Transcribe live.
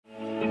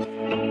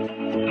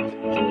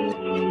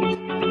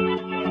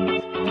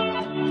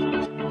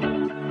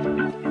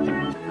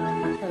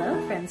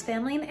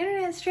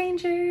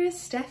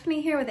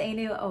Stephanie here with a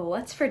new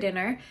What's for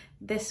Dinner.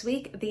 This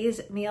week, these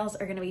meals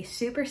are gonna be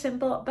super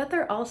simple, but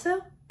they're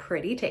also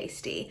pretty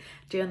tasty.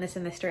 Doing this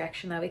in this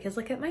direction though, because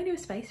look at my new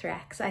spice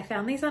racks. I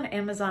found these on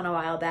Amazon a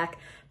while back,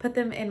 put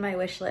them in my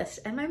wish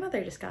list, and my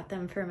mother just got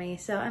them for me.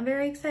 So I'm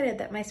very excited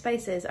that my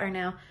spices are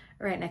now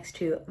right next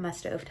to my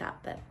stovetop,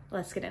 but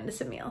let's get into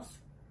some meals.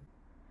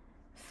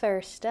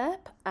 First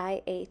up,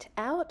 I ate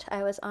out.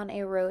 I was on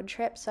a road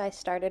trip, so I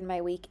started my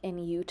week in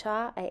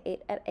Utah. I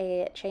ate at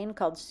a chain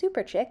called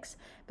Super Chix,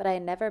 but I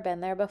had never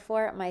been there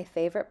before. My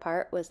favorite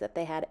part was that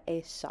they had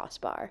a sauce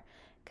bar,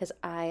 because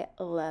I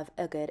love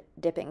a good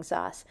dipping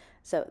sauce.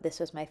 So this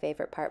was my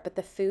favorite part, but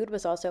the food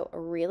was also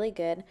really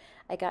good.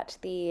 I got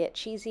the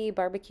cheesy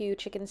barbecue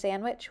chicken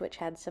sandwich, which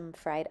had some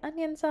fried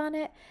onions on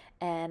it,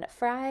 and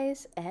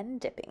fries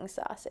and dipping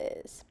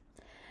sauces.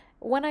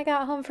 When I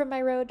got home from my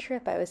road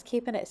trip, I was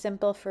keeping it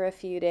simple for a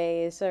few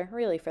days, or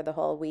really for the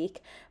whole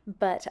week,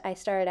 but I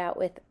started out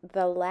with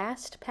the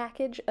last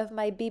package of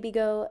my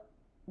BBQ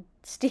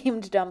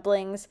steamed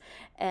dumplings,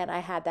 and I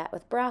had that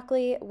with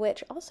broccoli,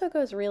 which also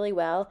goes really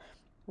well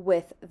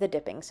with the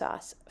dipping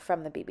sauce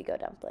from the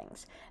BBQ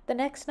dumplings. The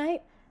next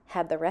night,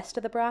 had the rest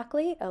of the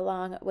broccoli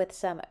along with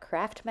some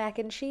Kraft mac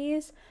and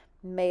cheese,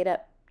 made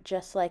up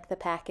just like the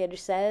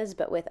package says,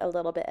 but with a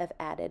little bit of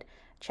added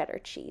cheddar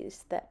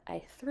cheese that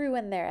I threw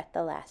in there at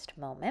the last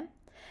moment.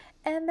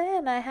 And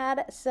then I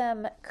had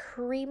some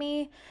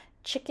creamy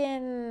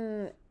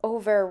chicken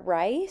over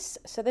rice.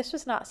 So this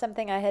was not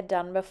something I had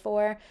done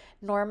before.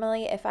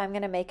 Normally, if I'm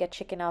going to make a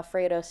chicken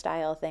Alfredo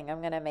style thing, I'm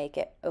going to make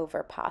it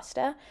over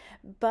pasta.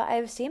 But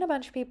I've seen a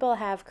bunch of people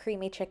have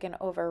creamy chicken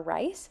over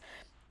rice.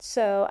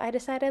 So I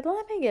decided,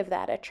 let me give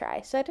that a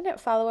try. So I didn't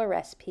follow a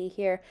recipe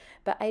here,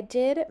 but I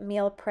did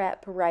meal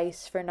prep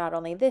rice for not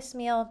only this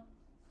meal,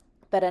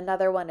 but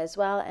another one as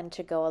well, and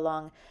to go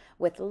along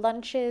with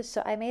lunches.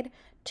 So I made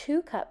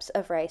 2 cups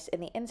of rice in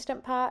the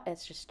Instant Pot.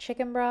 It's just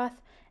chicken broth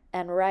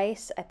and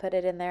rice. I put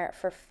it in there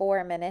for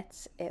 4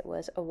 minutes. It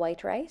was a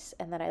white rice,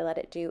 and then I let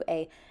it do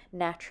a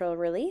natural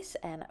release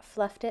and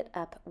fluffed it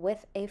up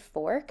with a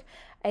fork.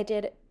 I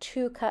did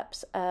 2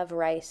 cups of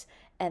rice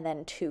and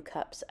then 2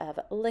 cups of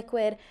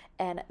liquid,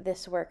 and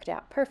this worked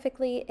out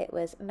perfectly. It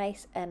was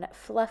nice and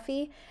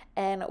fluffy,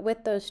 and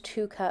with those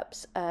 2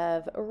 cups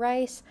of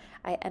rice,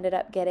 I ended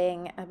up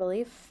getting, I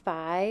believe,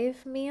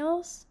 5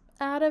 meals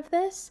out of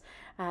this,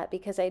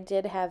 because I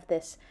did have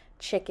this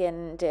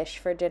chicken dish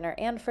for dinner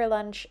and for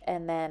lunch,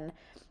 and then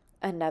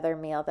another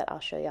meal that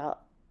I'll show y'all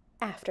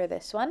after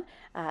this one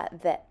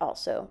that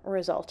also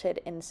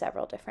resulted in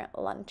several different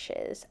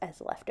lunches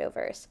as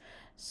leftovers.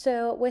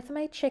 So with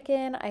my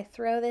chicken, I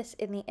throw this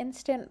in the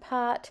Instant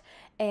Pot,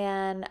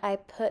 and I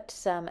put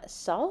some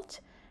salt,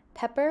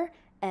 pepper,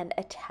 and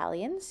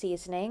Italian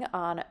seasoning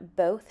on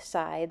both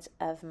sides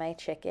of my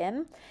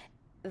chicken.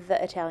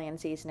 The Italian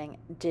seasoning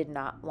did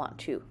not want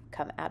to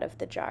come out of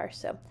the jar,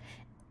 so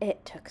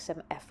it took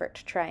some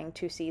effort trying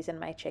to season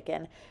my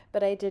chicken,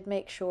 but I did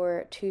make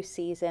sure to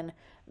season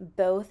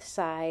both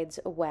sides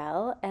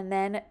well. And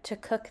then to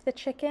cook the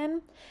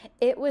chicken,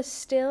 it was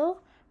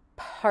still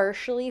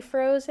partially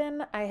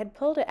frozen. I had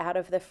pulled it out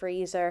of the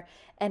freezer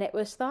and it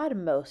was thawed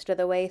most of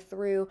the way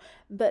through,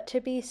 but to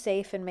be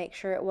safe and make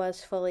sure it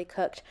was fully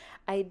cooked,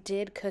 I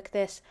did cook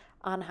this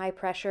on high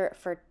pressure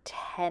for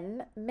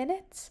 10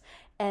 minutes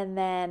and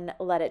then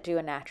let it do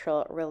a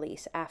natural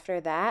release after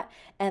that.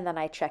 And then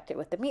I checked it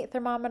with the meat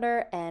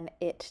thermometer and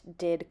it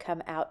did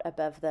come out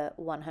above the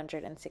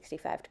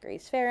 165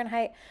 degrees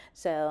Fahrenheit.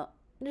 So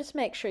just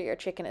make sure your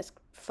chicken is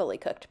fully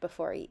cooked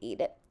before you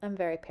eat it. I'm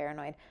very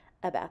paranoid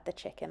about the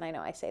chicken. I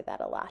know I say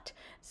that a lot.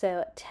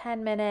 So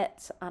 10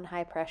 minutes on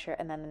high pressure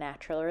and then the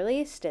natural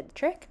release did the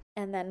trick.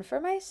 And then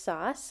for my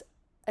sauce,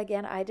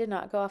 again, I did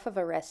not go off of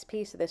a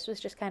recipe, so this was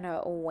just kind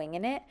of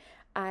winging it.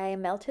 I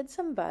melted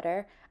some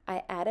butter.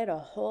 I added a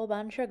whole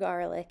bunch of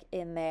garlic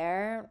in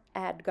there.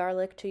 Add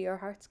garlic to your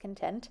heart's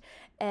content.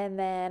 And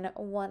then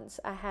once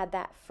I had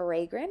that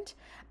fragrant,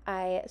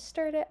 I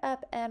stirred it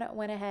up and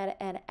went ahead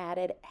and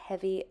added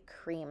heavy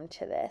cream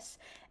to this.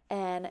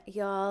 And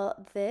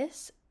y'all,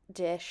 this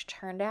dish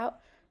turned out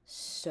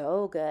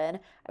so good.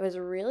 I was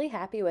really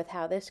happy with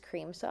how this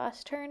cream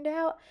sauce turned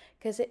out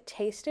because it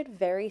tasted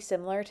very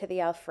similar to the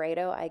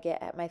Alfredo I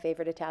get at my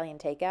favorite Italian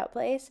takeout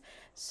place.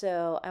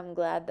 So I'm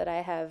glad that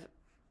I have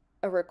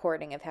a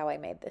recording of how I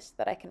made this,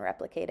 that I can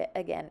replicate it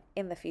again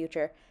in the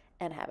future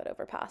and have it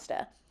over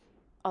pasta.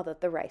 Although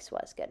the rice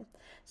was good.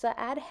 So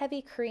add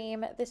heavy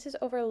cream. This is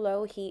over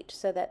low heat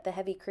so that the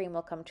heavy cream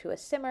will come to a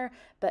simmer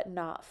but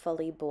not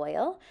fully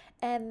boil.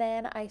 And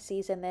then I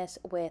season this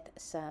with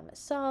some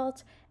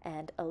salt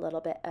and a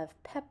little bit of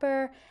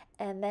pepper.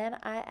 And then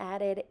I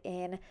added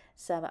in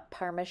some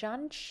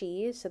Parmesan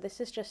cheese. So this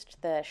is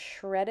just the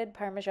shredded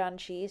Parmesan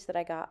cheese that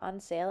I got on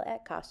sale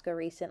at Costco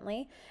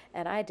recently.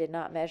 And I did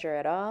not measure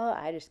at all.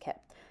 I just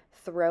kept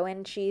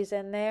throwing cheese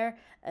in there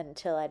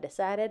until I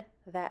decided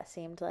that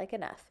seemed like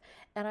enough.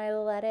 and I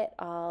let it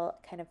all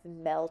kind of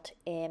melt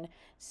in,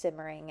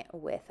 simmering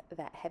with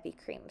that heavy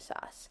cream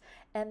sauce.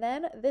 And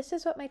then this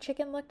is what my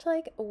chicken looked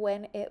like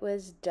when it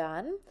was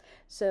done.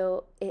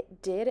 So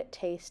it did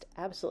taste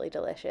absolutely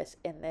delicious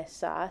in this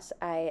sauce.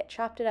 I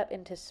chopped it up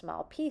into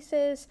small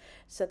pieces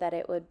so that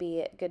it would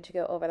be good to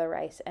go over the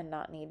rice and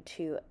not need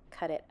to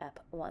cut it up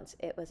once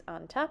it was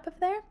on top of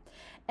there.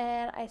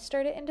 And I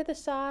stirred it into the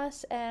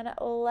sauce and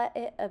let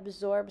it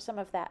absorb some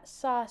of that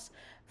sauce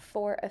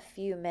for a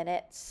few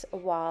minutes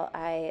while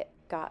I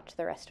got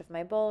the rest of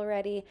my bowl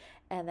ready.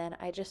 And then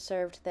I just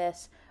served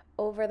this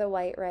over the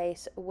white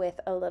rice with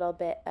a little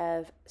bit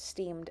of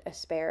steamed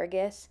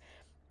asparagus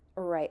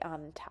right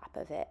on top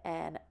of it.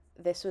 And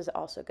this was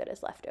also good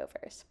as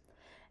leftovers.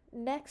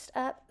 Next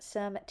up,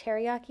 some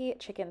teriyaki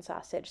chicken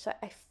sausage. So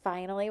I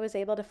finally was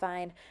able to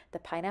find the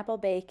pineapple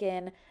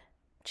bacon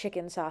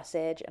chicken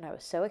sausage, and I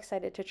was so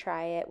excited to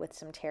try it with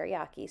some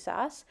teriyaki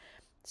sauce.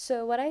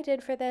 So what I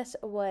did for this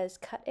was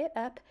cut it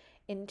up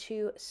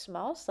into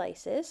small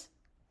slices,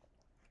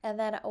 and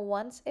then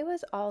once it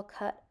was all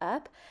cut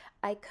up,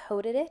 I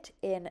coated it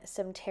in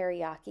some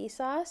teriyaki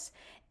sauce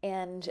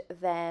and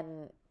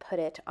then put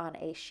it on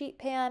a sheet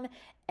pan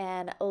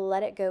and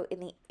let it go in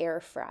the air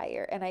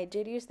fryer. And I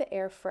did use the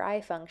air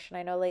fry function.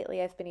 I know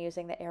lately I've been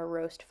using the air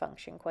roast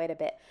function quite a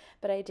bit,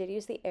 but I did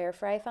use the air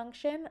fry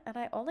function, and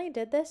I only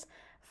did this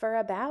for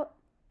about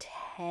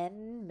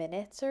 10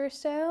 minutes or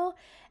so,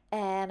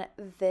 and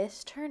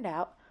this turned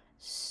out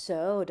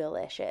so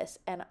delicious.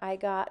 And I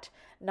got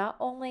not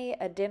only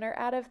a dinner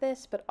out of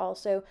this, but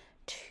also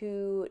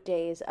 2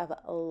 days of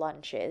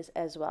lunches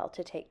as well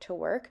to take to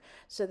work.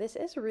 So this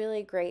is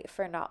really great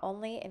for not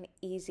only an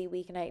easy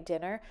weeknight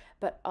dinner,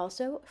 but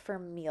also for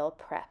meal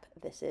prep.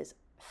 This is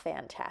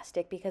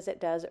fantastic because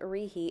it does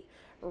reheat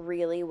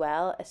really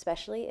well,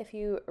 especially if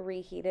you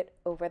reheat it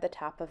over the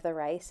top of the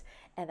rice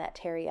and that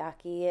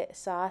teriyaki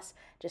sauce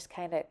just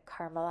kind of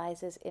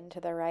caramelizes into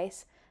the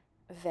rice.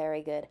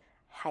 Very good.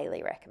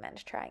 Highly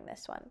recommend trying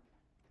this one.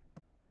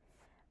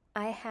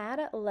 I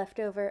had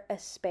leftover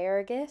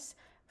asparagus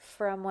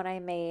from when I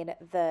made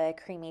the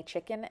creamy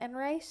chicken and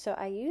rice, so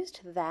I used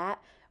that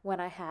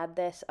when I had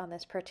this on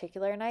this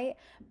particular night.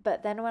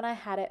 But then when I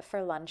had it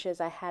for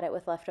lunches, I had it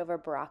with leftover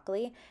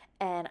broccoli,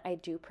 and I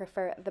do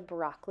prefer the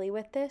broccoli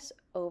with this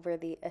over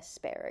the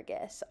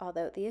asparagus,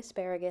 although the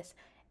asparagus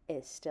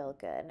is still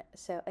good.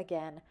 So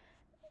again,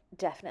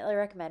 definitely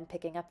recommend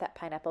picking up that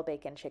pineapple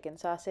bacon chicken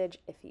sausage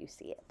if you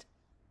see it.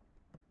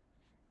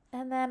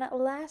 And then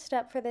last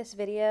up for this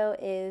video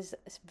is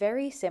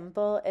very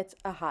simple. It's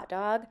a hot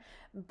dog,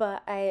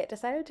 but I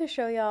decided to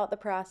show y'all the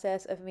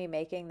process of me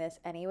making this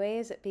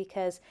anyways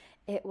because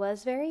it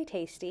was very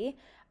tasty.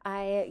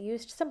 I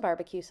used some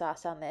barbecue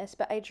sauce on this,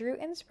 but I drew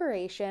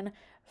inspiration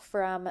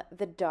from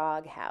the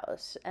Dog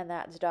House, and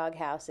that's Dog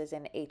House is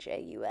in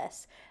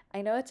H-A-U-S.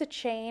 I know it's a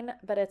chain,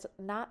 but it's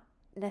not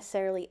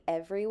necessarily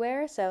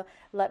everywhere, so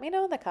let me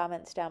know in the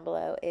comments down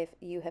below if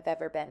you have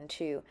ever been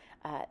to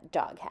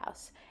Dog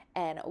House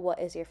and what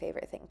is your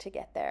favorite thing to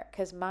get there,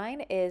 because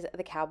mine is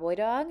the cowboy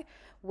dog,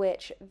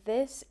 which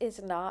this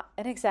is not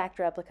an exact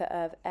replica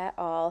of at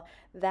all.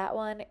 That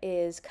one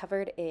is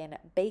covered in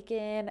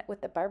bacon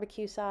with the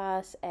barbecue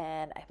sauce,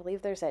 and I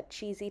believe there's a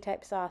cheesy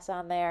type sauce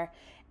on there,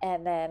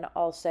 and then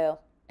also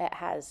it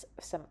has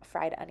some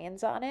fried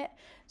onions on it.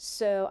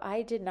 So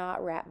I did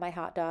not wrap my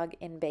hot dog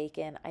in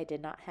bacon. I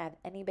did not have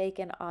any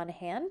bacon on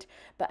hand,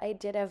 but I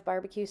did have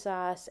barbecue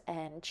sauce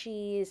and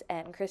cheese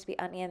and crispy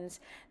onions.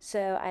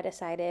 So I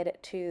decided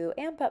to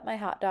amp up my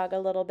hot dog a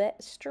little bit,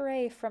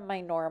 stray from my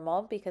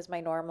normal, because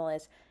my normal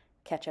is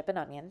ketchup and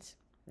onions,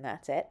 and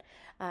that's it.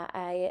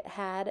 I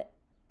had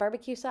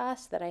barbecue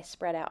sauce that I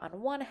spread out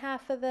on one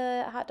half of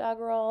the hot dog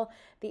roll.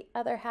 The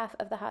other half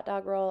of the hot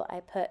dog roll, I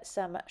put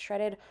some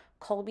shredded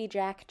Colby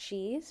Jack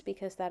cheese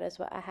because that is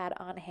what I had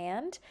on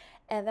hand.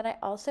 And then I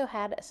also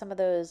had some of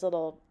those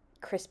little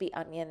crispy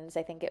onions.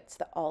 I think it's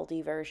the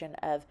Aldi version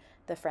of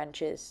the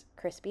French's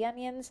crispy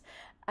onions.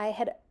 I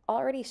had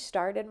already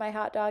started my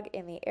hot dog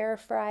in the air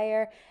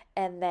fryer,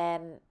 and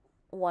then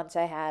once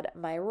I had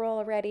my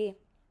roll ready,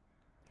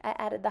 I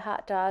added the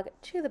hot dog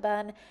to the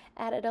bun,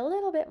 added a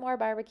little bit more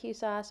barbecue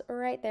sauce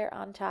right there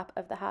on top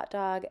of the hot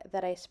dog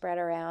that I spread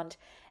around,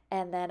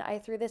 and then I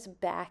threw this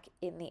back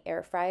in the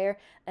air fryer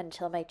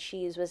until my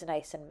cheese was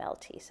nice and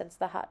melty. Since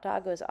the hot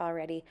dog was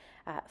already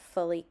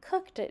fully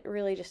cooked, it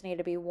really just needed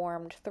to be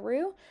warmed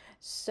through.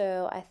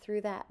 So I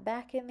threw that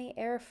back in the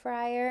air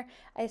fryer.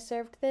 I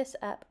served this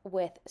up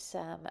with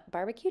some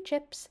barbecue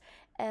chips,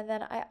 and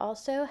then I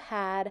also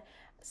had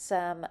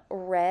some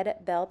red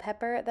bell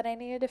pepper that I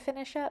needed to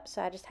finish up,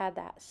 so I just had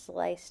that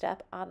sliced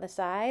up on the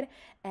side.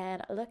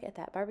 And look at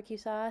that barbecue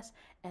sauce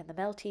and the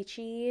melty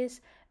cheese.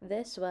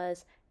 This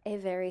was a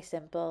very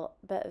simple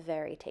but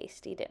very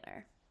tasty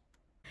dinner.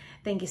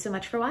 Thank you so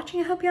much for watching.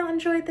 I hope y'all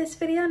enjoyed this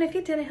video, and if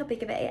you did, I hope you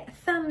give it a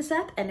thumbs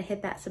up and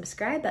hit that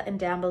subscribe button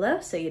down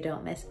below so you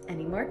don't miss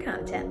any more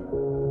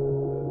content.